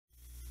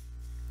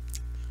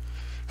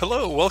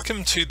Hello,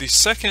 welcome to the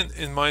second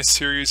in my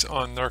series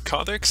on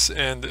narcotics,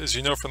 and as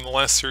you know from the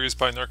last series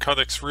by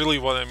narcotics, really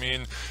what I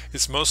mean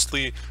is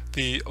mostly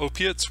the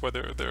opiates,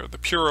 whether they're the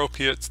pure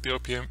opiates, the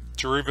opiate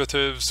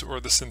derivatives, or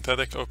the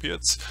synthetic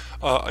opiates.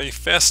 A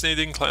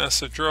fascinating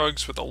class of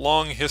drugs with a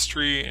long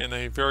history and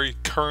a very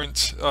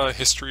current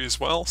history as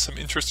well. Some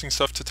interesting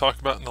stuff to talk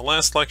about in the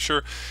last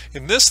lecture.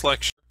 In this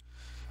lecture,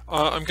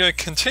 I'm going to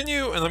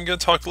continue and I'm going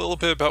to talk a little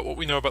bit about what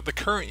we know about the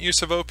current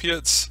use of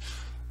opiates,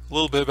 a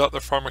little bit about their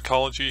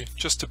pharmacology,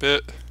 just a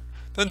bit,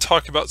 then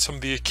talk about some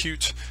of the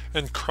acute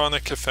and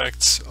chronic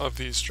effects of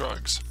these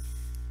drugs.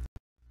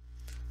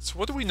 So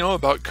what do we know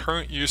about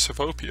current use of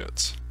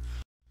opiates?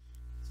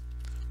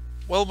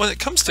 Well, when it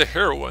comes to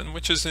heroin,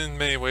 which is in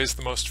many ways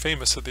the most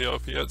famous of the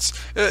opiates,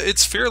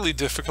 it's fairly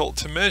difficult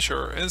to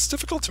measure, and it's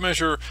difficult to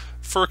measure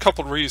for a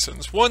couple of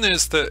reasons. One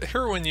is that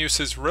heroin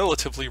use is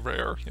relatively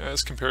rare,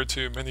 as compared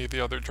to many of the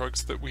other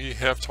drugs that we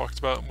have talked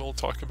about and will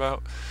talk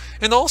about.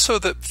 And also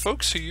that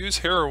folks who use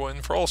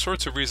heroin for all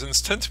sorts of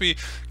reasons tend to be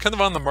kind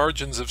of on the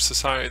margins of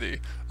society.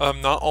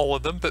 Not all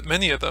of them, but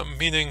many of them,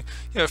 meaning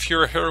if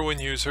you're a heroin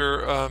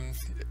user,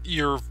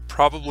 you're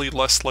probably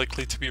less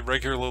likely to be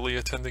regularly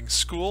attending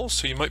school,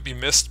 so you might be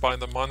missed by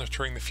the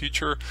Monitoring the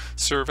Future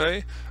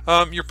survey.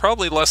 You're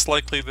probably less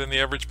likely than the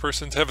average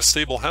person to have a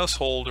stable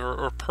household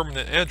or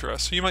permanent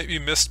address, so you might be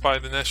missed by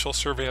the National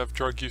Survey of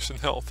Drug Use and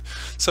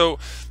Health. So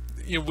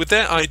with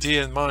that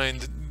idea in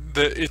mind,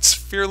 that it's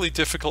fairly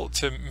difficult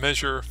to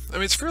measure,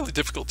 it's fairly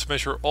difficult to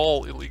measure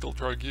all illegal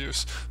drug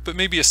use, but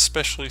maybe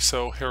especially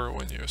so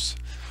heroin use.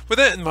 With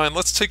that in mind,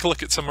 let's take a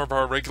look at some of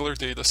our regular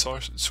data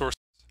sources.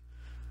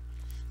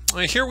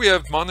 Here we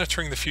have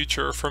Monitoring the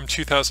Future from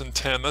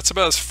 2010. That's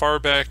about as far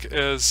back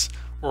as,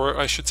 or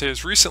I should say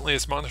as recently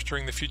as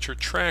Monitoring the Future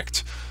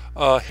tracked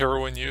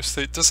heroin use.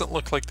 It doesn't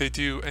look like they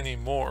do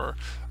anymore.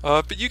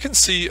 But you can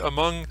see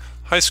among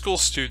high school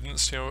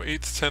students, 8th,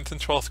 10th,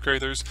 and 12th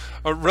graders,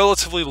 a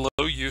relatively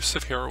low use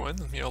of heroin,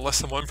 less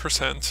than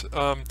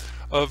 1%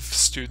 of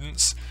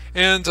students,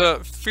 and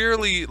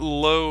fairly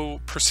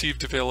low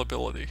perceived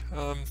availability.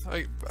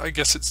 I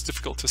guess it's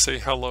difficult to say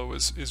how low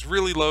is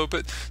really low,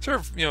 but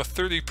sort of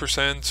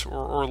 30%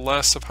 or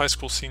less of high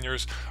school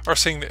seniors are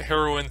saying that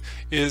heroin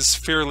is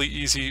fairly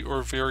easy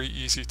or very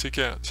easy to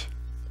get.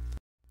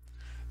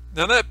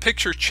 Now that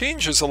picture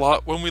changes a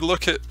lot when we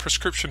look at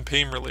prescription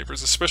pain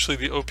relievers, especially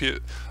the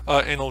opiate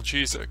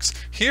analgesics.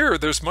 Here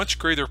there's much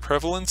greater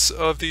prevalence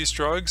of these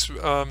drugs,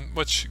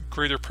 much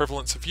greater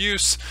prevalence of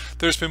use.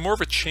 There's been more of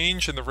a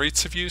change in the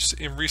rates of use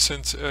in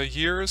recent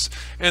years,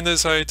 and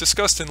as I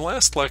discussed in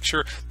last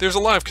lecture, there's a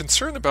lot of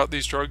concern about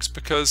these drugs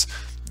because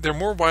they're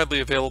more widely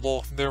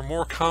available, they're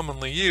more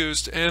commonly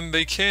used, and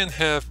they can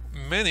have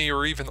many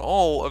or even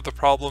all of the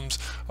problems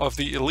of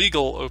the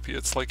illegal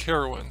opiates like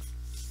heroin.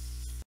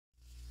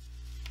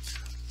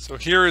 So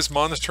here is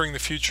Monitoring the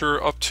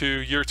Future up to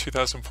year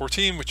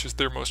 2014, which is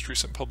their most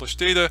recent published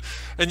data,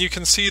 and you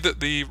can see that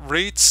the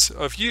rates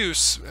of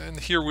use, and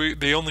here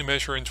they only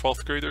measure in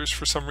 12th graders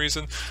for some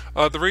reason,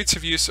 the rates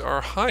of use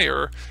are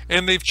higher,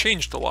 and they've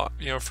changed a lot,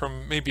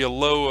 from maybe a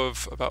low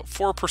of about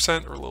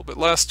 4% or a little bit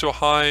less to a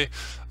high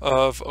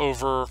of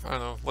over,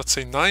 let's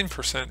say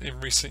 9%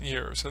 in recent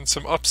years, and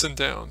some ups and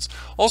downs.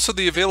 Also,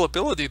 the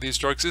availability of these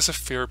drugs is a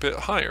fair bit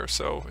higher,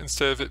 so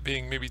instead of it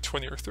being maybe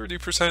 20 or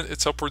 30%,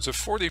 it's upwards of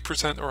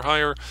 40% or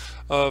higher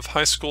of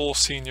high school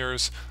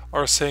seniors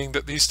are saying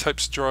that these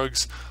types of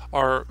drugs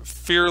are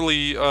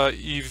fairly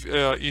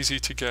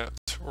easy to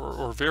get,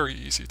 or very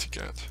easy to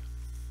get.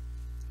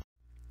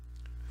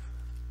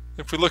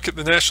 If we look at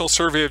the National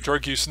Survey of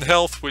Drug Use and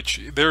Health, which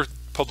their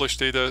published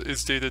data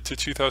is dated to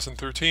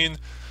 2013,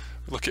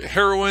 we look at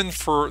heroin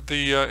for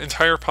the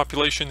entire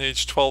population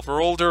aged 12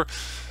 or older.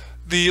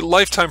 The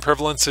lifetime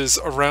prevalence is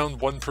around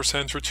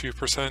 1% or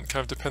 2%, kind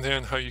of depending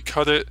on how you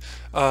cut it.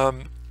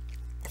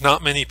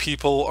 Not many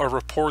people are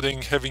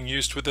reporting having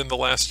used within the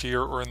last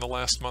year or in the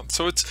last month.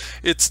 So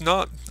it's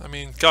not,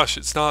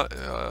 it's not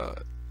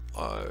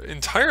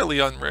entirely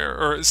unrare,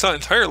 or it's not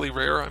entirely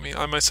rare.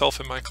 I myself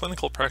in my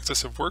clinical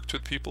practice have worked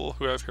with people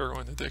who have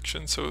heroin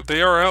addiction, so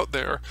they are out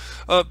there,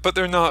 but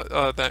they're not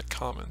that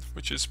common,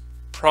 which is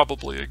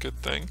probably a good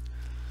thing.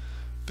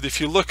 But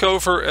if you look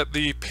over at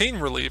the pain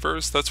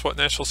relievers, that's what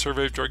National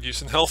Survey of Drug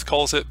Use and Health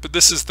calls it, but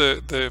this is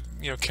the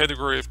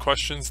category of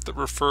questions that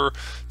refer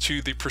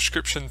to the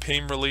prescription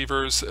pain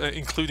relievers,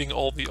 including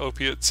all the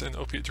opiates and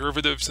opiate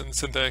derivatives and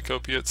synthetic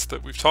opiates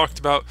that we've talked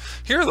about.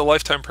 Here the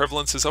lifetime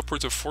prevalence is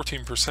upwards of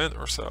 14%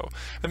 or so,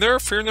 and there are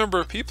a fair number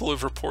of people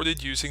who've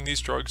reported using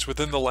these drugs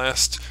within the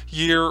last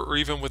year or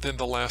even within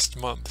the last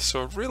month,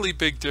 so a really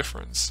big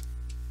difference.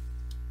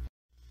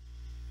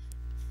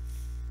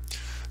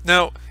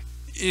 Now,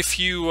 if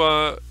you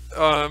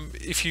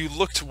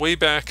looked way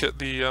back at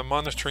the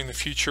Monitoring the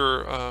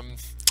Future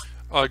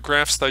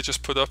graphs that I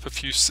just put up a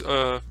few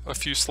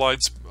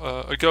slides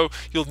ago,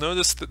 you'll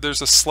notice that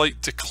there's a slight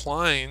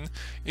decline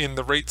in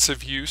the rates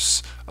of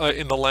use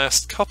in the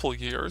last couple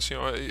years.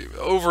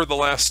 Over the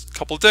last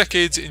couple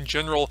decades, in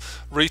general,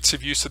 rates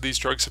of use of these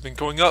drugs have been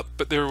going up,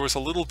 but there was a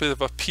little bit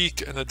of a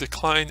peak and a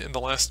decline in the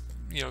last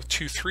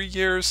 2-3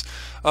 years.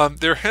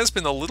 There has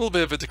been a little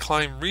bit of a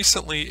decline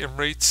recently in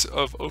rates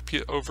of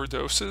opiate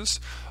overdoses.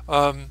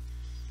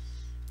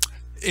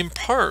 In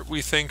part,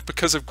 we think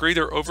because of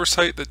greater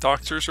oversight that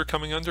doctors are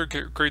coming under,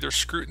 greater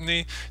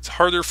scrutiny. It's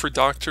harder for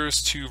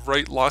doctors to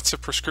write lots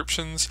of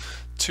prescriptions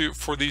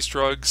for these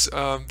drugs.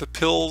 The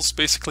pills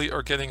basically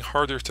are getting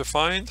harder to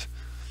find.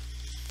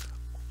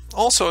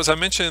 Also, as I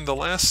mentioned in the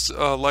last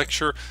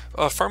lecture,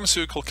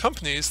 pharmaceutical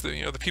companies,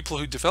 the people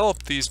who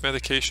develop these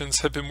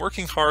medications, have been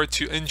working hard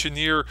to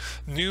engineer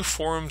new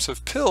forms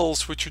of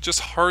pills which are just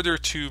harder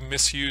to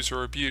misuse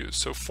or abuse.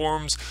 So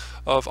forms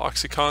of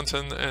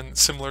OxyContin and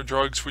similar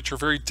drugs which are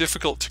very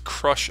difficult to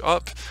crush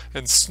up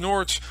and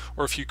snort,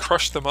 or if you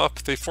crush them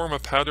up, they form a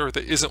powder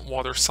that isn't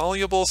water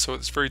soluble, so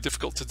it's very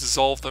difficult to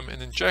dissolve them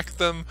and inject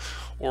them.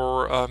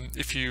 Or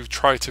if you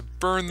try to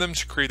burn them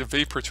to create a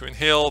vapor to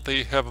inhale,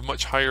 they have a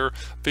much higher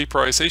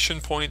vaporization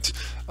point.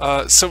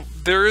 So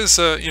there is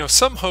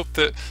some hope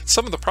that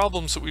some of the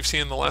problems that we've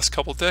seen in the last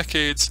couple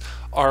decades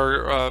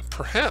are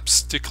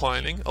perhaps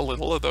declining a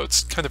little, although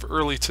it's kind of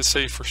early to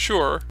say for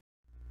sure.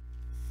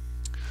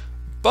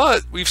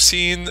 But we've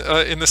seen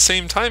in the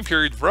same time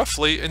period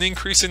roughly an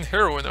increase in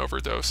heroin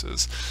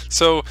overdoses.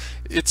 So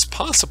it's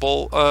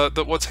possible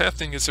that what's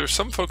happening is there's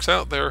some folks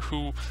out there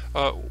who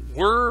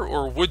were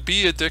or would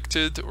be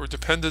addicted or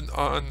dependent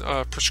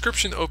on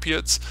prescription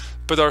opiates,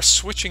 but are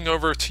switching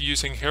over to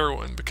using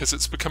heroin because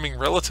it's becoming,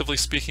 relatively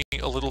speaking,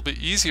 a little bit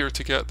easier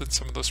to get than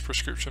some of those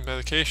prescription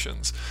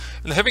medications.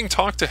 And having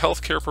talked to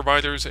healthcare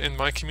providers in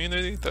my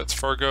community, that's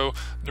Fargo,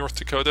 North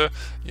Dakota,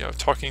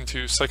 talking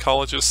to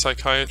psychologists,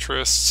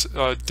 psychiatrists,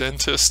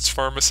 dentists,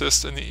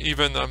 pharmacists, and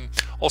even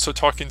also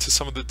talking to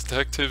some of the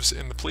detectives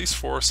in the police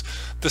force,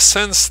 the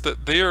sense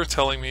that they are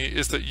telling me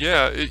is that,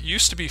 yeah, it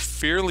used to be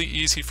fairly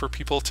easy for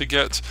people to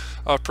get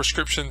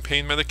prescription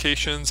pain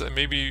medications, and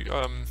maybe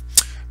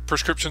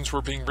prescriptions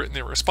were being written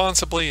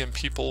irresponsibly and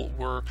people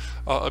were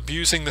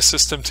abusing the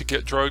system to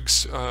get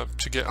drugs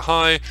to get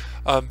high.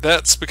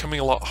 That's becoming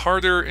a lot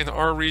harder in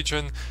our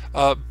region,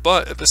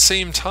 but at the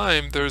same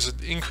time there's an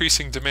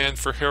increasing demand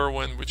for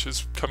heroin which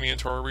is coming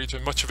into our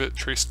region, much of it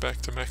traced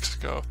back to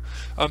Mexico.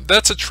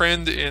 That's a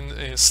trend in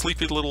a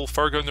sleepy little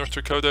Fargo, North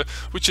Dakota,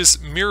 which is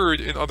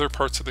mirrored in other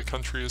parts of the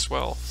country as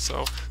well.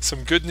 So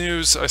some good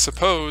news, I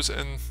suppose,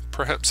 and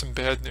perhaps some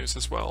bad news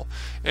as well.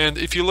 And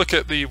if you look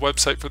at the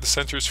website for the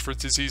Centers for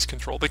Disease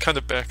Control, they kind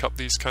of back up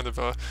these kind of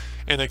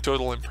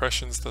anecdotal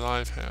impressions that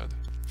I've had.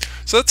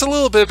 So that's a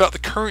little bit about the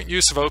current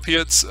use of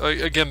opiates.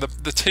 Again,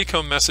 the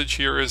take-home message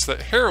here is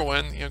that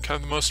heroin, kind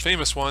of the most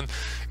famous one,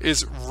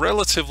 is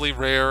relatively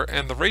rare,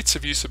 and the rates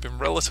of use have been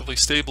relatively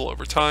stable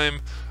over time.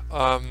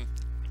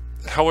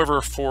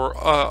 However, for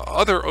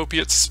other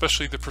opiates,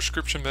 especially the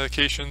prescription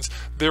medications,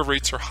 their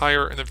rates are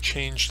higher and have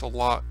changed a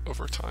lot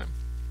over time.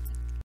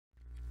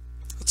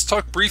 Let's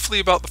talk briefly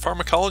about the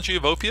pharmacology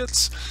of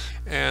opiates.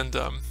 And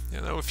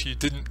if you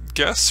didn't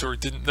guess or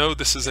didn't know,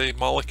 this is a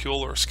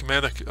molecule or a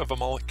schematic of a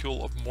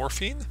molecule of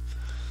morphine.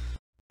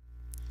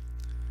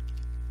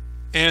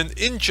 And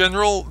in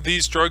general,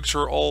 these drugs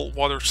are all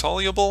water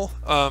soluble,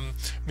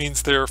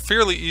 means they're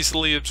fairly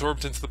easily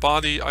absorbed into the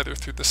body, either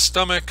through the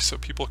stomach, so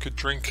people could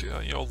drink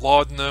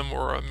laudanum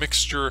or a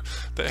mixture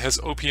that has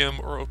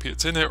opium or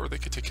opiates in it, or they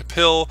could take a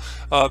pill.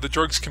 The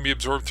drugs can be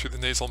absorbed through the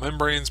nasal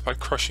membranes by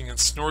crushing and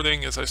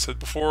snorting, as I said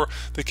before.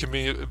 They can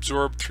be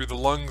absorbed through the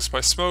lungs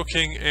by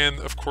smoking, and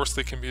of course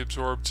they can be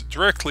absorbed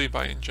directly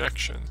by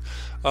injection.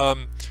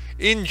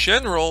 In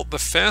general, the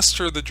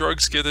faster the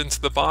drugs get into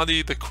the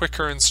body, the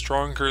quicker and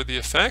stronger the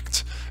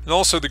effect, and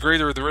also the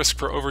greater the risk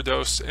for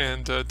overdose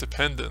and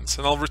dependence.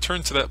 And I'll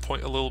return to that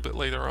point a little bit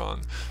later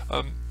on.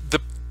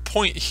 The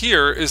point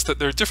here is that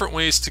there are different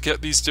ways to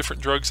get these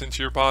different drugs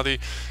into your body.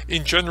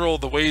 In general,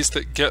 the ways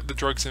that get the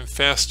drugs in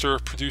faster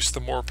produce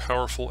the more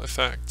powerful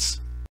effects.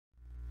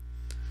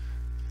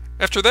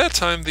 After that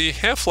time, the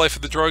half-life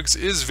of the drugs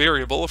is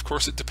variable. Of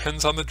course, it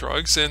depends on the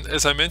drugs, and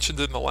as I mentioned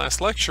in the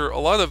last lecture, a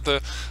lot of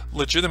the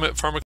legitimate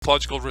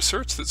pharmacological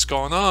research that's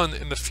gone on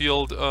in the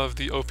field of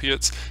the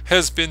opiates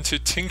has been to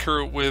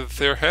tinker with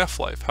their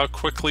half-life, how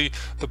quickly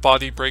the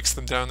body breaks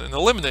them down and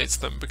eliminates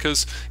them.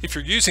 Because if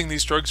you're using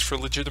these drugs for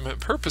legitimate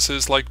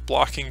purposes, like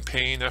blocking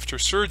pain after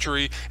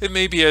surgery, it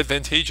may be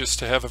advantageous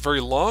to have a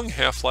very long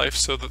half-life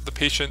so that the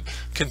patient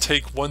can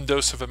take one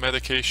dose of a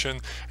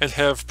medication and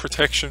have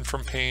protection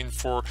from pain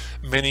for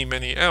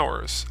many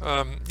hours.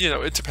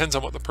 It depends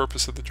on what the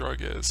purpose of the drug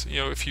is.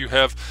 If you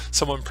have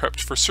someone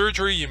prepped for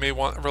surgery, you may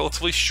want a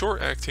relatively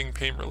short-acting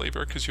pain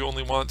reliever because you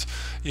only want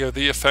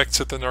the effects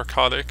of the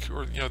narcotic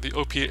or the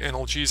opiate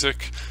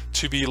analgesic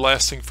to be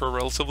lasting for a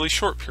relatively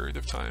short period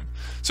of time.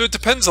 So it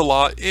depends a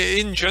lot.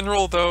 In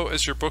general, though,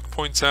 as your book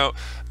points out,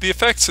 the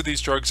effects of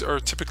these drugs are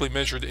typically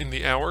measured in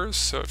the hours.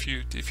 So if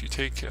you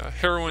take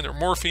heroin or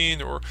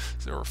morphine or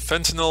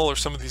fentanyl or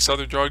some of these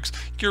other drugs,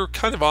 you're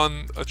kind of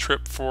on a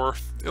trip for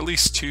at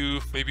least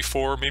 2, maybe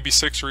 4, maybe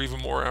 6 or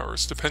even more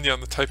hours, depending on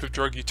the type of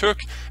drug you took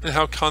and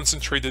how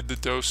concentrated the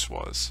dose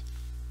was.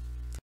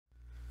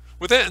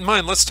 With that in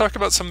mind, let's talk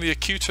about some of the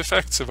acute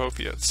effects of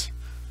opiates.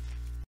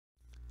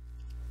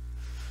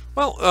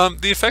 Well,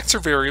 the effects are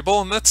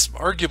variable, and that's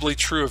arguably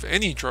true of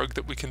any drug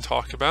that we can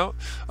talk about.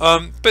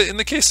 But in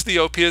the case of the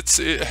opiates,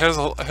 it has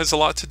a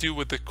lot to do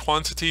with the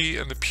quantity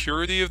and the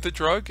purity of the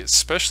drug,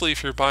 especially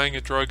if you're buying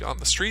a drug on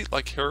the street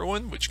like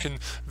heroin, which can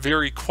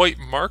vary quite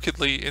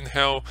markedly in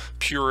how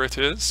pure it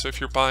is. So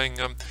if you're buying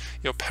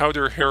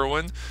powder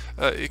heroin,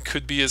 it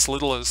could be as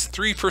little as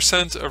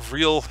 3% of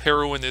real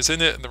heroin is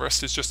in it, and the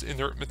rest is just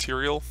inert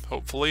material,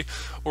 hopefully,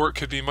 or it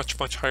could be much,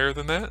 much higher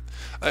than that.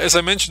 As I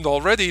mentioned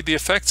already, the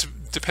effects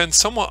depends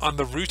somewhat on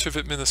the route of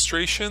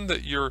administration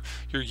that you're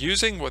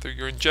using, whether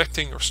you're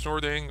injecting or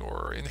snorting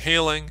or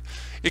inhaling.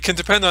 It can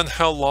depend on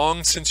how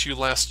long since you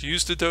last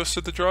used a dose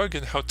of the drug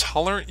and how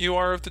tolerant you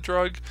are of the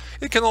drug.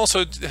 It can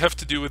also have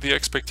to do with the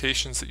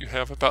expectations that you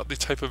have about the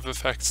type of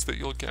effects that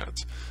you'll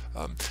get.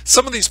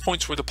 Some of these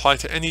points would apply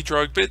to any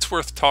drug, but it's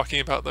worth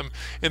talking about them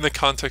in the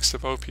context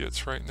of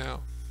opiates right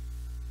now.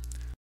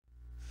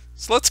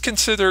 So let's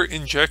consider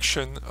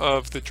injection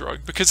of the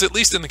drug, because at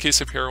least in the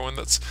case of heroin,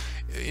 that's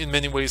in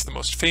many ways the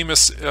most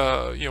famous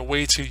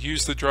way to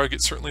use the drug.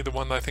 It's certainly the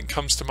one that I think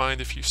comes to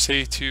mind if you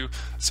say to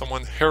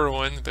someone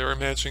heroin, they're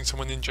imagining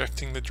someone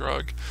injecting the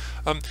drug.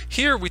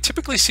 Here we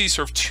typically see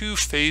sort of two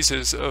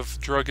phases of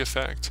drug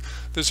effect.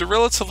 There's a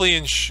relatively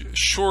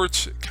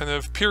short kind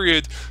of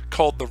period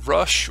called the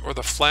rush or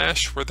the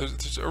flash, where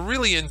there's a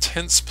really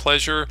intense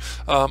pleasure,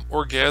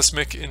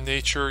 orgasmic in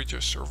nature,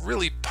 just a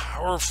really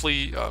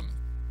powerfully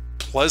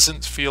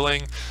pleasant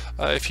feeling.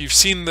 If you've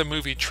seen the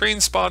movie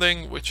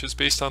Trainspotting, which is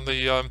based on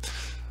the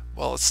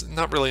well, it's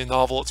not really a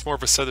novel, it's more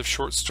of a set of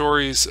short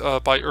stories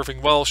by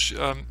Irving Welsh.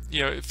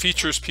 It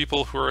features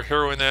people who are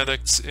heroin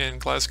addicts in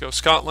Glasgow,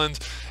 Scotland,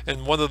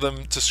 and one of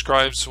them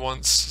describes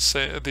once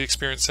the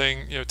experience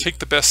saying, take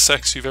the best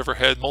sex you've ever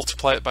had,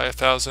 multiply it by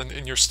 1,000,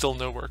 and you're still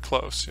nowhere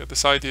close.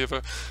 This idea of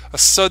a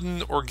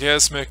sudden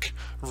orgasmic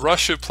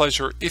rush of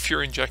pleasure if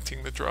you're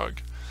injecting the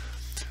drug.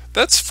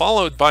 That's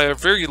followed by a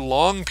very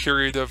long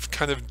period of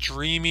kind of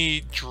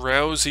dreamy,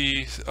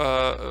 drowsy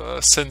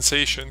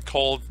sensation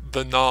called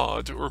the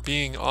nod, or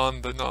being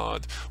on the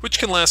nod, which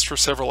can last for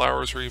several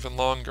hours or even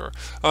longer.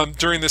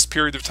 During this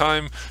period of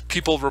time,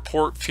 people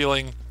report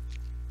feeling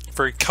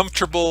very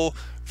comfortable,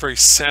 very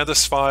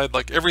satisfied,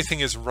 like everything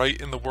is right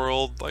in the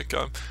world, like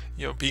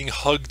being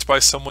hugged by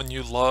someone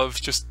you love,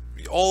 just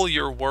all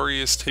your worry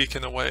is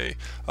taken away.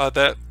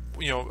 That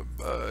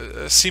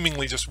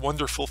seemingly just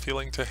wonderful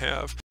feeling to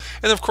have.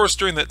 And of course,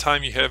 during that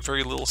time, you have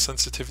very little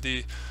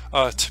sensitivity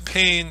to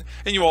pain,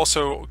 and you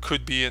also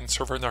could be in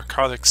sort of a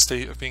narcotic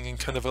state of being in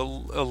kind of a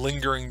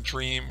lingering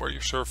dream where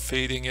you're sort of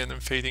fading in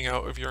and fading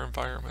out of your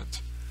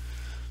environment.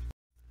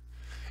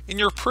 In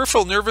your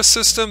peripheral nervous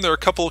system, there are a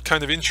couple of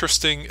kind of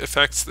interesting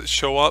effects that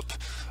show up.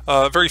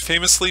 Very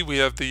famously, we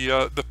have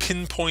the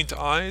pinpoint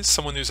eyes.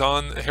 Someone who's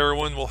on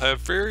heroin will have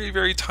very,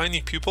 very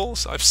tiny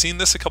pupils. I've seen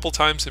this a couple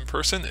times in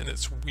person, and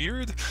it's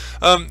weird.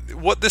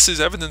 What this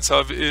is evidence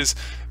of is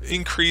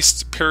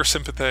increased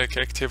parasympathetic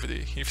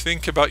activity. If you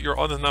think about your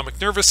autonomic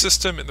nervous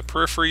system in the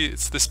periphery,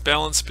 it's this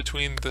balance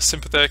between the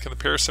sympathetic and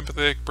the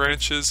parasympathetic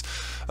branches.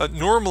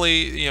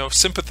 Normally,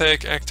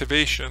 sympathetic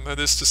activation, that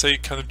is to say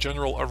kind of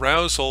general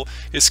arousal,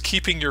 is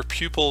keeping your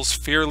pupils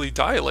fairly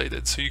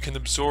dilated so you can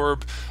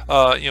absorb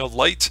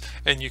light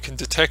and you can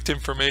detect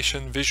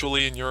information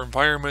visually in your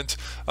environment.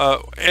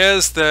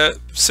 As the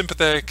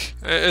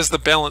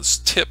balance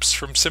tips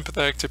from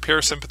sympathetic to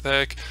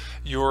parasympathetic,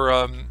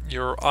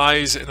 your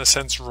eyes in a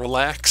sense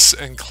relax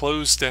and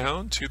close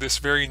down to this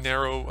very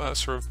narrow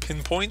sort of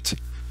pinpoint.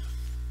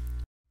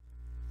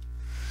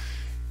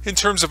 In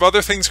terms of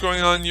other things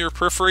going on in your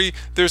periphery,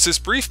 there's this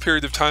brief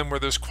period of time where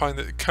there's kind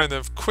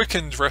of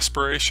quickened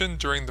respiration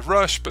during the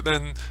rush, but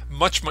then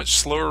much, much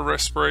slower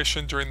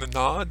respiration during the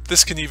nod.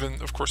 This can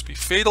even, of course, be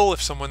fatal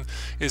if someone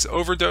is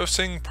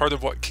overdosing. Part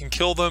of what can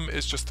kill them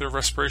is just their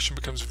respiration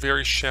becomes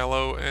very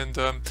shallow and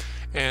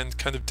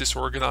kind of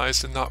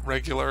disorganized and not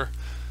regular.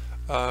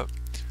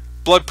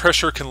 Blood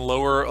pressure can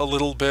lower a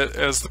little bit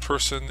as the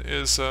person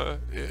is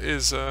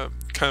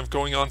kind of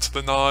going on to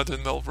the nod,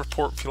 and they'll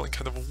report feeling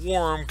kind of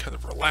warm, kind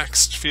of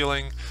relaxed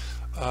feeling.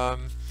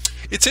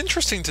 It's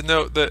interesting to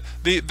note that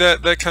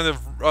that kind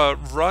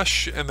of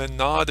rush and the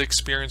nod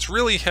experience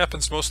really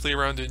happens mostly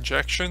around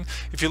injection.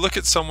 If you look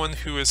at someone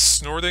who is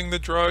snorting the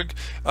drug,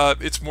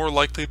 it's more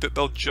likely that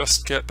they'll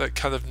just get that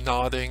kind of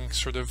nodding,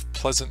 sort of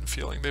pleasant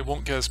feeling. They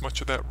won't get as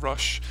much of that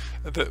rush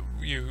that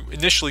you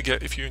initially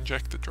get if you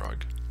inject the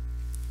drug.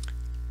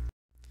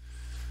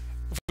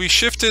 If we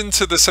shift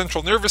into the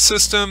central nervous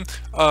system,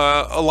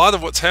 a lot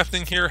of what's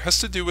happening here has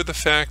to do with the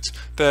fact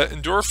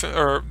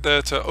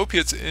that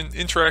opiates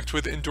interact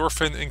with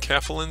endorphin and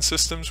enkephalin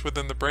systems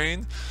within the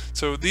brain.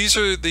 So these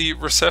are the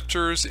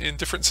receptors in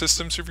different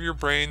systems of your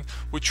brain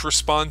which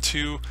respond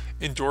to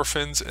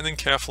endorphins and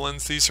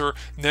enkephalins. These are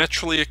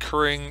naturally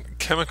occurring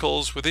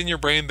chemicals within your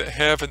brain that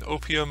have an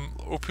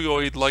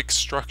opioid-like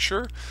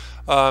structure.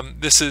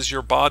 This is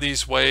your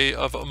body's way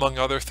of, among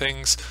other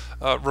things,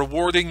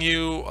 rewarding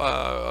you,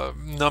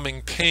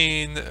 numbing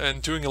pain,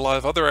 and doing a lot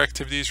of other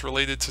activities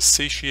related to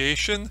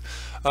satiation.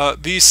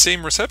 these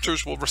same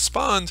receptors will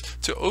respond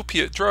to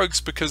opiate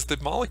drugs because the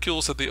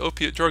molecules of the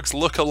opiate drugs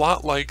look a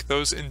lot like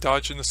those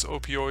endogenous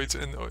opioids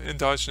and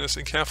endogenous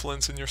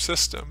enkephalins in your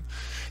system.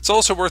 It's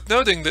also worth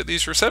noting that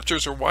these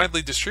receptors are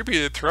widely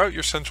distributed throughout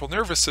your central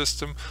nervous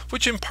system,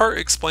 which in part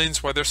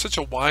explains why there's such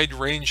a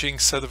wide-ranging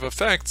set of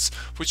effects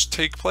which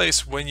take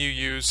place when you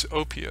use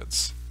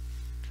opiates.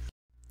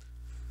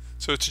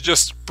 So to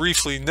just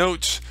briefly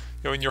note,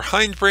 in your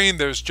hindbrain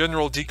there's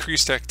general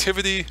decreased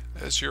activity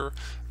as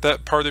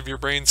that part of your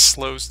brain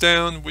slows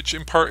down, which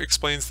in part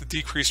explains the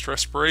decreased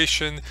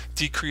respiration,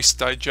 decreased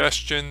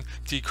digestion,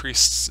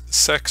 decreased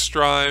sex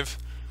drive.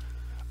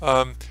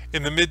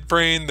 In the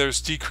midbrain there's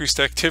decreased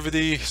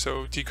activity,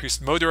 so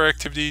decreased motor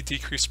activity,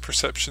 decreased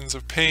perceptions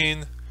of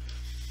pain.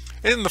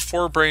 In the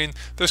forebrain,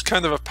 there's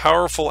kind of a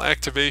powerful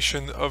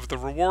activation of the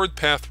reward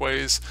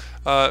pathways,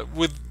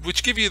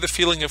 which give you the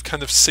feeling of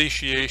kind of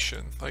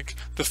satiation, like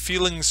the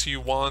feelings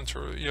you want,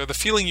 or the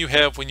feeling you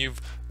have when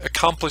you've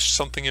accomplished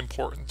something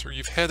important, or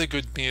you've had a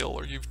good meal,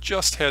 or you've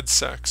just had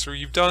sex, or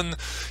you've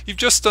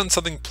just done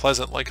something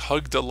pleasant, like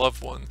hugged a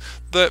loved one.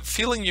 That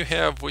feeling you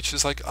have, which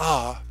is like,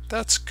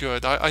 that's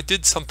good, I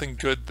did something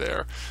good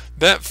there.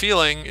 That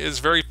feeling is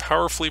very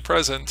powerfully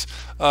present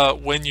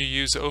when you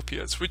use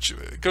opiates, which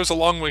goes a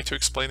long way to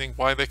explaining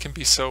why they can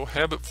be so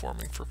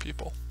habit-forming for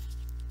people.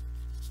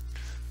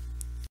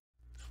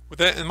 With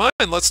that in mind,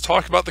 let's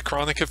talk about the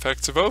chronic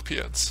effects of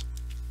opiates.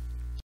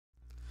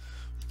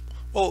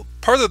 Well,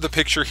 part of the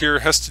picture here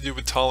has to do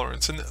with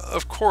tolerance, and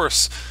of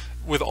course,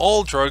 with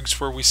all drugs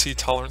where we see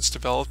tolerance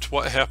developed,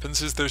 what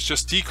happens is there's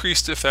just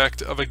decreased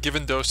effect of a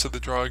given dose of the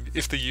drug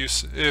if the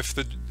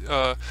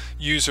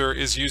user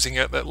is using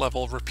at that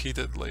level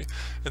repeatedly.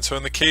 And so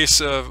in the case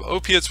of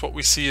opiates, what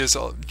we see is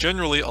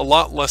generally a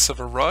lot less of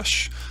a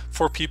rush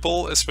for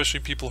people, especially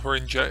people who are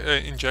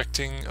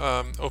injecting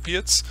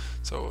opiates.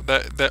 So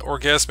that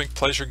orgasmic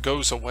pleasure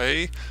goes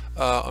away,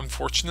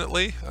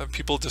 unfortunately.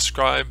 People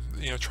describe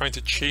trying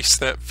to chase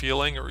that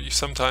feeling, or you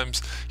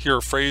sometimes hear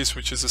a phrase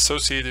which is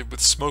associated with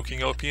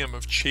smoking opium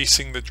of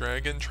chasing the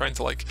dragon, trying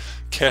to like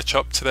catch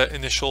up to that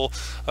initial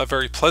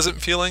very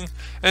pleasant feeling.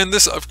 And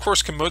this of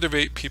course can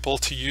motivate people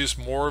to use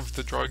more of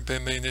the drug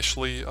than they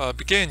initially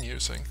began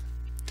using.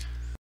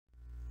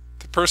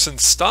 The person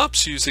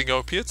stops using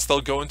opiates,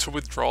 they'll go into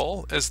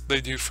withdrawal, as they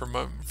do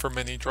for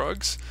many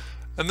drugs.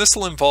 And this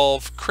will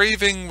involve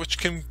craving, which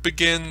can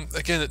begin,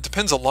 again, it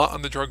depends a lot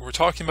on the drug we're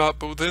talking about,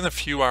 but within a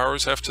few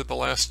hours after the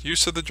last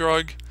use of the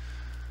drug.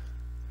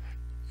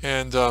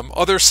 And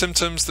other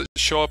symptoms that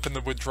show up in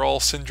the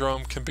withdrawal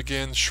syndrome can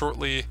begin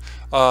shortly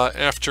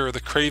after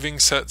the craving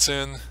sets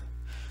in.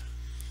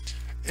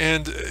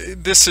 And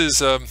this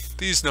is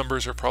these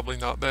numbers are probably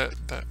not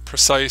that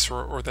precise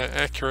or that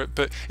accurate,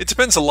 but it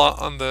depends a lot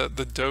on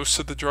the dose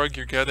of the drug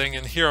you're getting.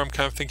 And here I'm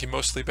kind of thinking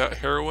mostly about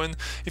heroin.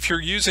 If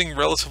you're using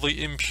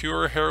relatively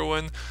impure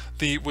heroin,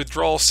 the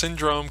withdrawal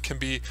syndrome can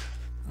be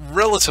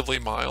relatively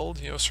mild,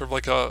 sort of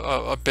like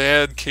a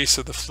bad case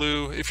of the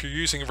flu. If you're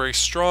using a very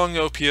strong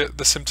opiate,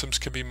 the symptoms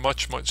can be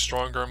much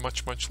stronger and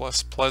much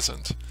less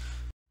pleasant.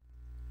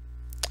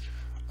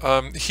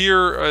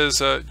 Here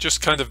is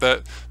just kind of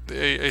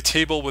a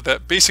table with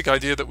that basic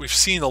idea that we've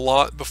seen a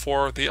lot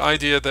before, the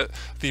idea that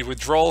the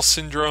withdrawal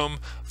syndrome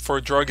for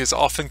a drug is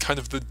often kind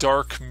of the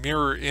dark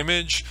mirror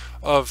image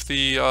of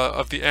the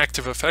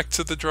active effects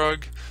of the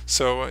drug.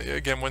 So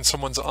again, when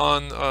someone's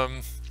on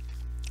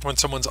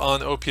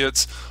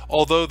opiates,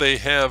 although they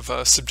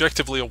have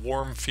subjectively a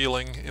warm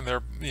feeling in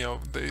their,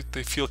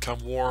 they feel kind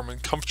of warm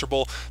and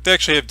comfortable, they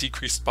actually have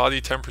decreased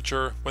body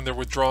temperature. When they're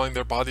withdrawing,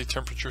 their body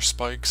temperature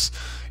spikes.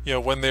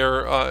 When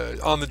they're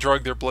on the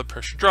drug, their blood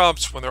pressure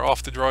drops. When they're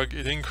off the drug,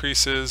 it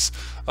increases.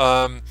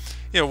 When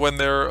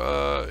they're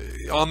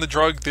on the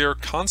drug, they're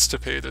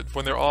constipated.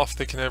 When they're off,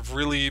 they can have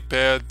really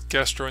bad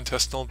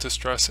gastrointestinal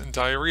distress and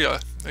diarrhea.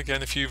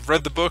 Again, if you've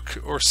read the book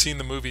or seen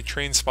the movie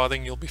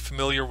Trainspotting, you'll be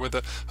familiar with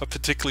a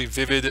particularly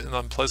vivid and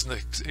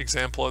unpleasant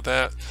example of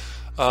that.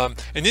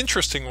 An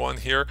interesting one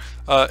here,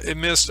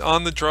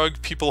 on the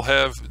drug, people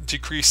have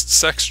decreased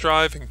sex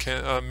drive,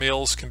 and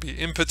males can be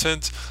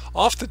impotent.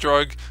 Off the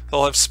drug,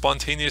 they'll have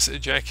spontaneous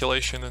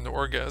ejaculation and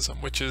orgasm,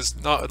 which is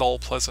not at all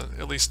pleasant,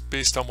 at least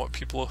based on what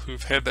people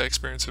who've had that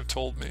experience have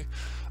told me.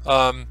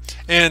 And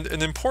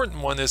an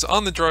important one is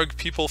on the drug,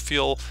 people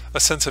feel a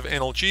sense of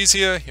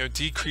analgesia,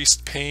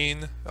 decreased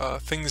pain,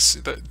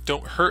 things that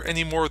don't hurt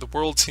anymore. The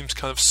world seems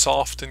kind of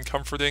soft and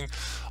comforting.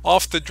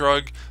 Off the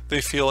drug,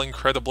 they feel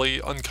incredibly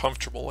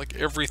uncomfortable, like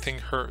everything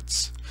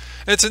hurts.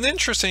 And it's an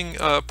interesting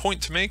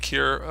point to make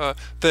here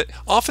that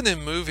often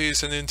in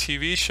movies and in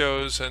TV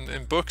shows and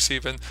in books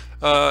even,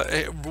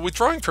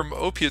 withdrawing from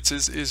opiates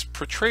is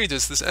portrayed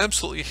as this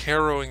absolutely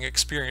harrowing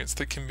experience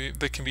that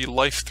can be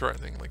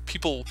life-threatening. Like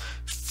people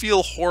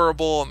feel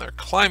horrible and they're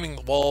climbing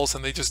the walls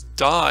and they just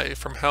die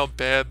from how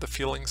bad the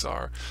feelings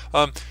are.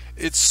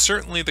 It's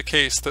certainly the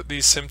case that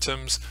these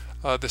symptoms,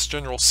 this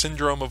general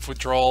syndrome of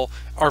withdrawal,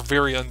 are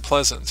very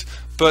unpleasant.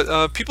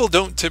 But people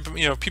don't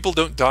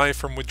die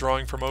from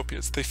withdrawing from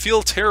opiates. They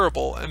feel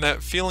terrible, and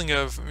that feeling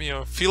of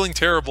feeling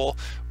terrible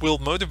will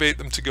motivate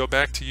them to go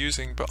back to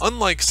using. But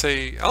unlike,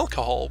 say,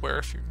 alcohol,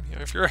 where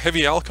if you're a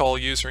heavy alcohol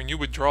user and you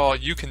withdraw,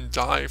 you can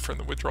die from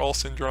the withdrawal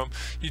syndrome.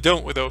 You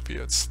don't with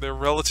opiates. They're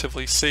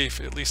relatively safe,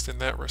 at least in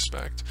that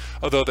respect,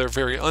 although they're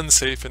very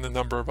unsafe in a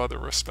number of other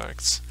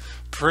respects.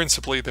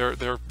 Principally,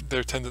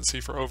 their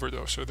tendency for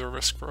overdose, or their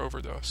risk for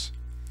overdose.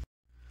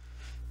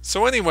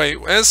 So anyway,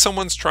 as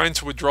someone's trying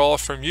to withdraw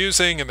from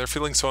using and they're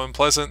feeling so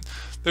unpleasant,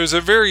 there's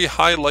a very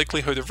high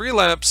likelihood of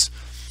relapse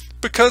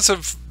because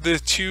of the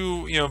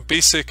two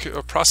basic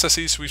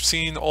processes we've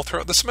seen all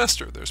throughout the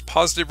semester. There's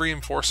positive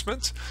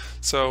reinforcement,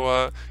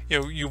 so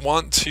you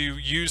want to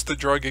use the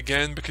drug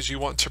again because you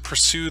want to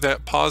pursue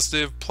that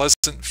positive,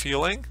 pleasant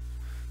feeling.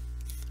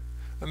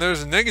 And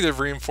there's negative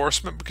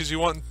reinforcement because you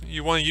want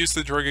to use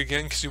the drug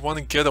again because you want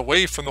to get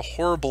away from the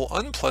horrible,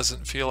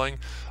 unpleasant feeling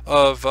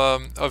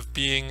of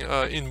being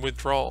in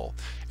withdrawal.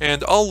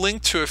 And I'll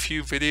link to a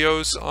few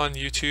videos on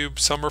YouTube.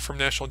 Some are from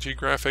National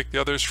Geographic, the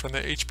others from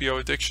the HBO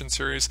Addiction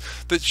series,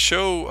 that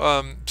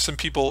show some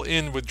people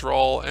in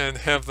withdrawal and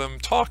have them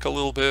talk a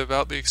little bit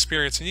about the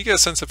experience. And you get a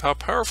sense of how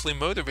powerfully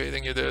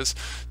motivating it is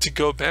to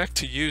go back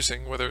to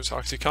using, whether it's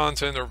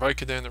OxyContin or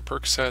Vicodin or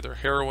Percocet or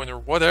heroin or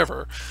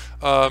whatever,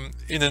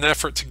 in an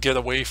effort to get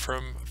away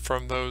from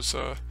those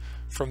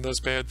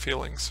bad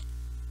feelings.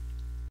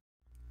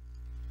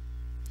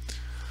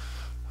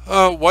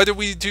 Why do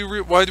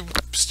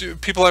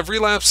people have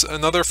relapse?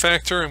 Another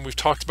factor, and we've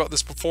talked about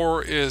this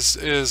before, is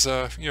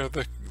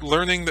the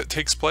learning that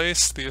takes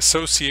place, the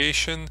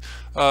association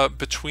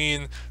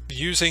between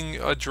using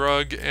a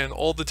drug and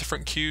all the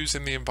different cues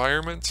in the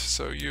environment.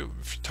 So if you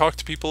talk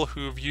to people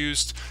who have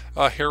used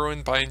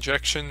heroin by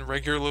injection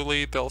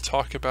regularly, they'll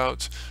talk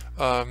about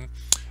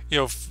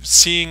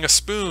seeing a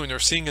spoon or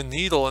seeing a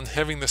needle and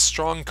having this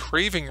strong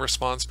craving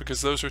response,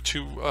 because those are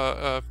two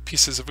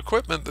pieces of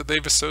equipment that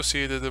they've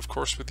associated, of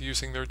course, with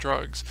using their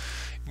drugs.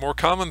 More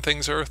common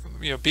things are,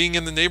 being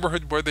in the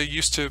neighborhood where they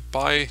used to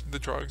buy the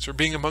drugs, or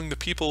being among the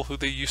people who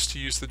they used to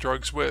use the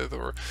drugs with,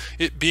 or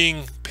it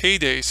being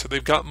payday, so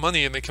they've got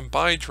money and they can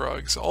buy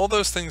drugs. All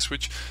those things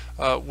which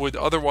would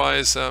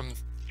otherwise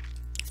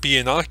be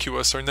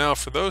innocuous are now,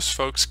 for those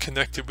folks,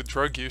 connected with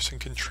drug use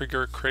and can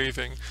trigger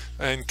craving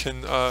and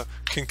can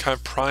kind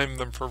of prime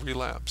them for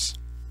relapse.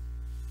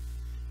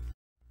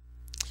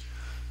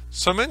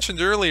 So I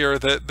mentioned earlier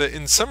that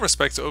in some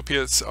respects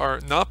opiates are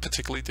not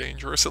particularly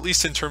dangerous, at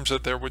least in terms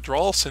of their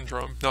withdrawal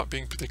syndrome not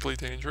being particularly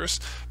dangerous,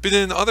 but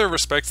in other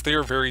respects they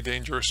are very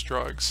dangerous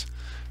drugs.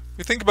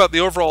 We think about the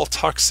overall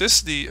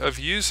toxicity of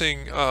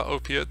using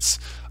opiates.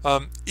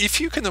 If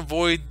you can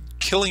avoid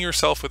killing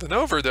yourself with an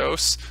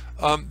overdose,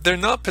 they're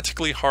not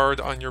particularly hard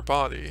on your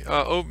body.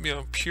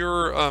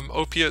 Pure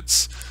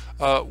opiates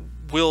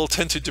will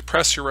tend to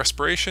depress your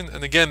respiration,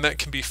 and again, that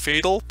can be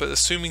fatal, but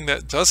assuming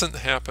that doesn't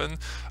happen,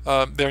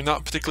 they're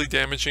not particularly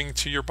damaging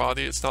to your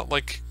body. It's not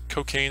like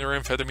cocaine or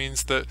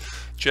amphetamines that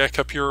jack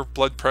up your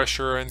blood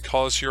pressure and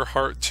cause your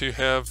heart to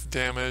have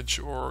damage,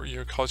 or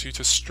cause you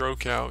to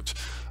stroke out.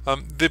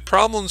 The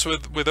problems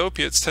with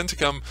opiates tend to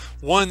come,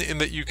 one, in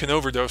that you can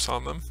overdose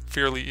on them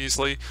fairly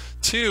easily,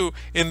 two,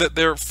 in that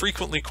they're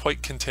frequently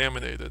quite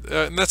contaminated,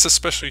 and that's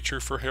especially true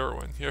for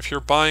heroin. If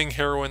you're buying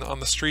heroin on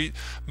the street,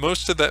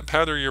 most of that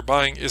powder you're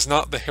buying is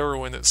not the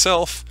heroin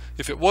itself.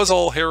 If it was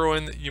all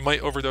heroin, you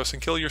might overdose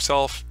and kill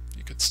yourself.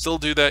 You could still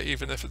do that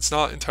even if it's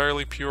not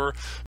entirely pure,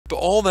 but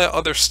all that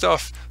other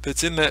stuff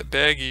that's in that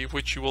baggie,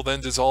 which you will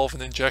then dissolve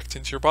and inject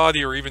into your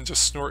body or even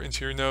just snort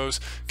into your nose,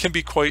 can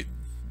be quite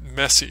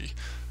messy.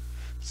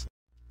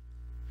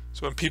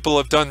 So when people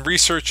have done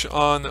research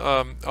on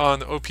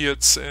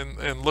opiates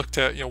and looked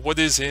at what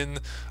is in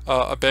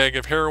a bag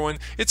of heroin,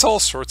 it's all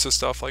sorts of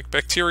stuff like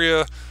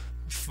bacteria,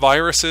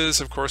 viruses,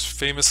 of course,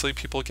 famously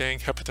people getting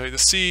hepatitis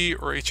C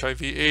or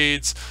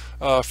HIV/AIDS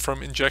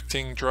from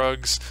injecting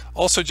drugs.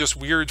 Also just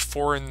weird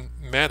foreign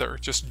matter,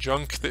 just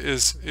junk that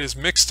is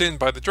mixed in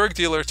by the drug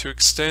dealer to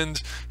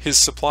extend his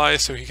supply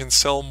so he can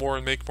sell more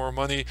and make more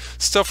money.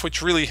 Stuff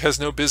which really has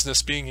no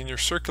business being in your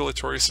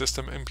circulatory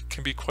system and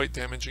can be quite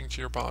damaging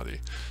to your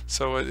body.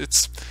 So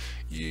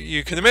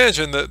you can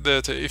imagine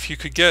that if you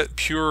could get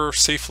pure,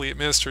 safely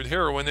administered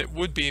heroin, it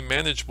would be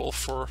manageable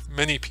for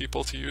many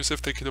people to use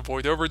if they could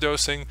avoid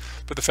overdosing,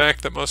 but the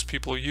fact that most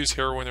people who use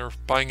heroin are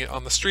buying it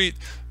on the street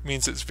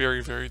means it's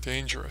very, very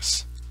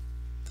dangerous.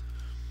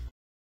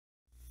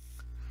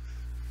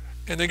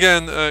 And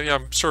again,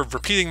 I'm sort of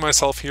repeating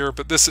myself here,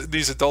 but these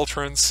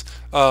adulterants,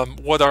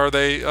 what are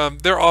they?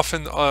 They're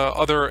often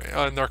other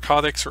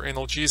narcotics or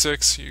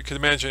analgesics. You can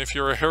imagine if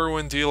you're a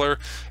heroin dealer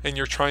and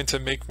you're trying to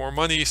make more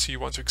money, so you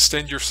want to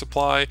extend your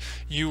supply,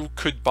 you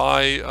could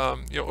buy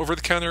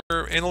over-the-counter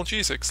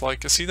analgesics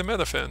like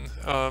acetaminophen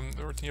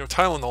or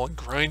Tylenol, and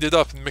grind it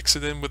up and mix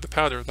it in with the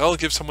powder. That'll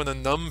give someone a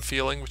numb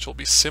feeling, which will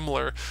be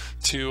similar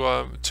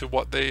to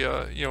what they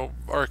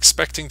are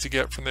expecting to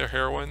get from their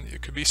heroin.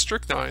 It could be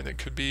strychnine, it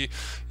could be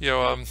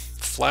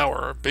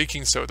flour,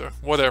 baking soda,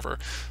 whatever.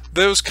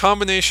 those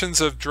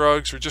combinations of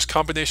drugs, or just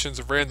combinations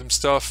of random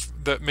stuff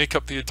that make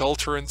up the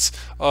adulterants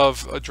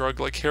of a drug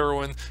like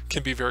heroin,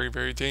 can be very,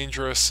 very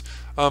dangerous.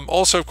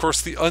 Also, of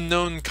course, the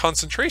unknown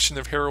concentration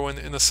of heroin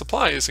in a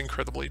supply is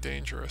incredibly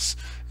dangerous.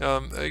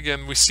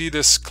 Again, we see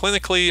this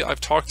clinically. I've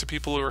talked to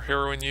people who are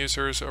heroin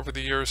users over the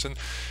years, and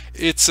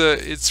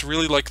it's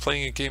really like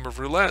playing a game of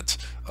roulette.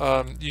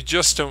 You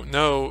just don't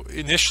know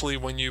initially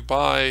when you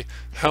buy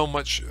how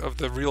much of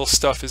the real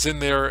stuff is in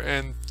there,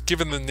 and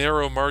given the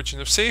narrow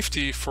margin of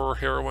safety for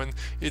heroin,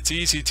 it's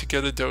easy to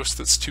get a dose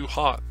that's too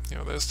hot.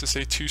 That is to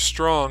say, too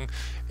strong,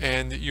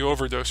 and you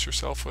overdose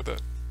yourself with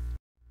it.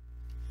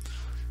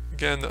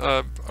 Again,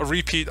 a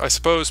repeat, I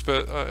suppose,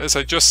 but as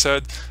I just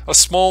said, a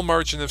small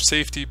margin of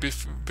safety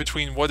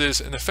between what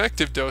is an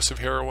effective dose of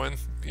heroin,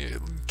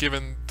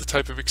 given the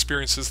type of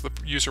experiences the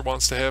user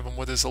wants to have, and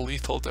what is a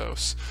lethal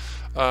dose.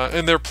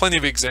 And there are plenty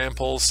of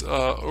examples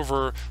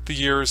over the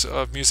years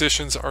of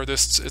musicians,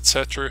 artists,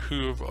 etc.,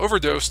 who've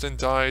overdosed and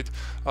died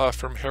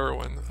from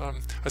heroin.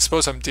 I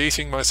suppose I'm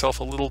dating myself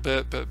a little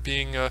bit, but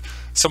being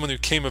someone who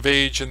came of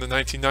age in the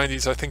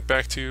 1990s, I think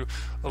back to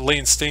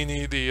Lane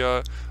Staney,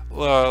 the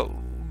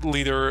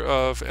leader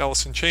of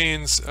Alice in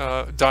Chains,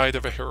 died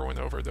of a heroin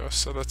overdose.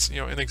 So that's,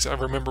 I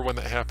remember when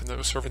that happened. It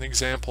was sort of an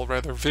example,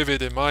 rather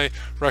vivid in my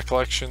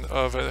recollection,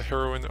 of a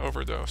heroin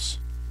overdose.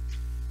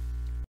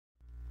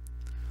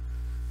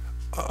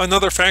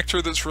 Another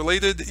factor that's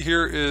related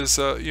here is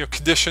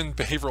conditioned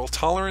behavioral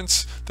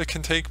tolerance that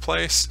can take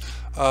place.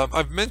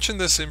 I've mentioned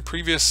this in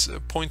previous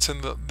points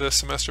in the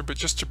semester, but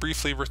just to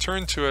briefly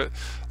return to it,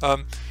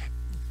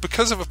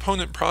 because of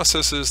opponent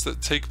processes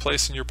that take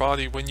place in your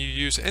body when you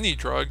use any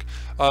drug,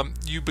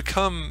 you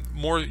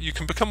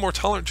can become more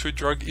tolerant to a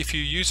drug if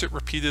you use it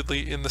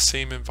repeatedly in the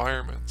same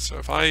environment. So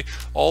if I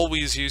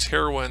always use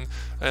heroin,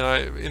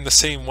 and in the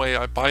same way,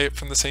 I buy it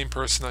from the same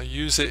person, I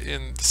use it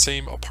in the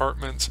same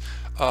apartment,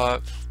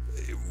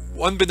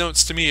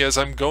 unbeknownst to me, as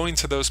I'm going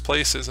to those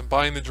places and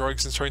buying the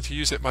drugs and starting to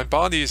use it, my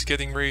body is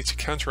getting ready to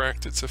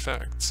counteract its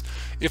effects.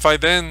 If I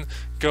then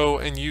go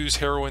and use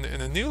heroin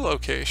in a new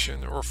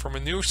location or from a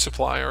new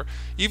supplier,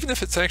 even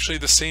if it's actually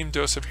the same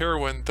dose of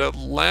heroin, the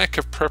lack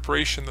of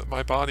preparation that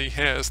my body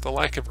has, the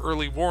lack of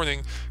early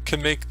warning,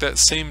 can make that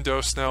same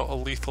dose now a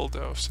lethal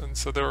dose. And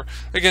so there are,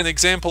 again,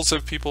 examples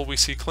of people we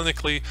see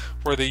clinically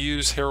where they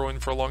use heroin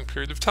for a long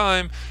period of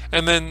time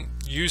and then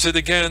use it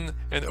again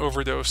and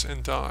overdose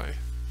and die.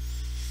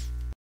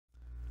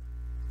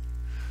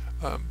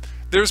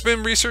 There's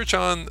been research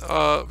on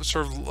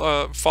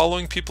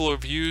following people who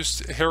have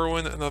used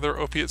heroin and other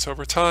opiates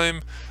over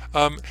time,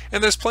 and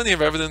there's plenty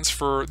of evidence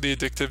for the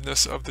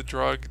addictiveness of the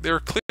drug. There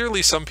are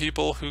clearly some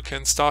people who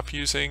can stop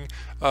using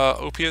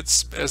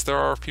opiates, as there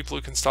are people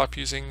who can stop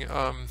using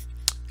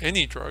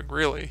any drug,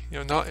 really.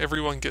 Not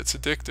everyone gets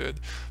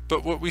addicted,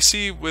 but what we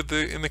see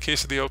in the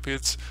case of the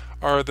opiates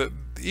are that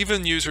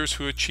even users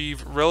who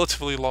achieve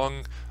relatively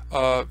long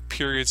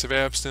periods of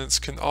abstinence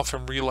can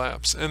often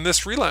relapse, and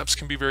this relapse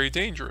can be very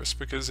dangerous,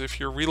 because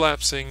if you're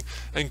relapsing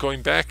and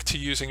going back to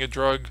using a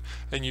drug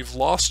and you've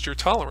lost your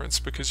tolerance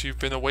because you've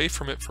been away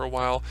from it for a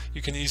while,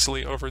 you can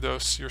easily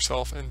overdose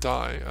yourself and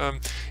die.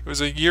 It was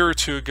a year or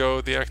two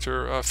ago, the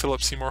actor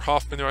Philip Seymour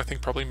Hoffman, who I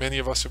think probably many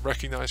of us have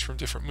recognized from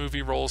different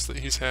movie roles that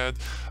he's had,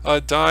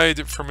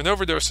 died from an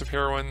overdose of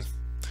heroin.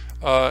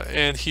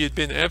 And he had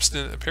been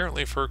abstinent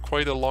apparently for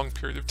quite a long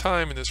period of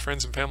time, and his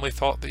friends and family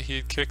thought that he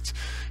had kicked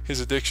his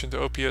addiction to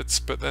opiates,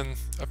 but then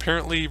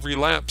apparently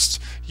relapsed,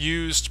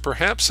 used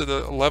perhaps at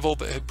a level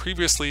that had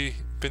previously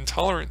been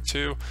tolerant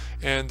to,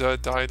 and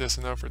died as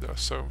an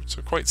overdose.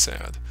 So quite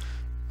sad.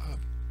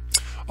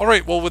 All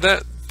right, well, with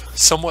that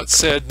somewhat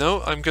sad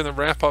note, I'm going to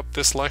wrap up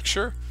this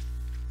lecture.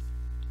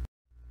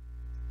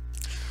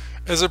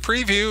 As a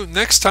preview,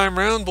 next time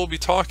round we'll be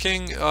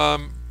talking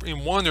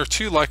in one or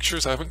two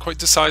lectures, I haven't quite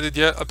decided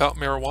yet, about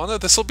marijuana.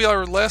 This will be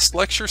our last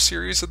lecture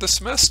series of the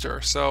semester.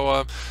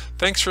 So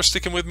thanks for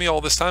sticking with me all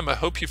this time. I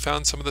hope you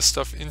found some of this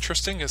stuff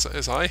interesting, as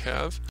I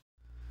have.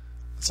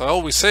 As I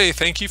always say,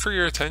 thank you for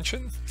your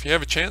attention. If you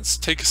have a chance,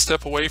 take a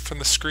step away from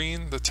the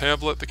screen, the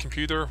tablet, the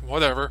computer,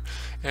 whatever,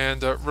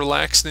 and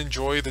relax and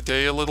enjoy the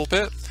day a little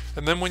bit.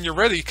 And then when you're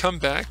ready, come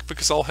back,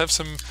 because I'll have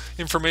some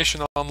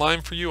information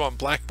online for you on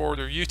Blackboard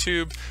or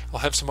YouTube. I'll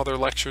have some other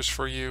lectures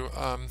for you.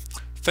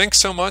 Thanks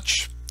so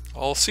much.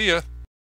 I'll see ya.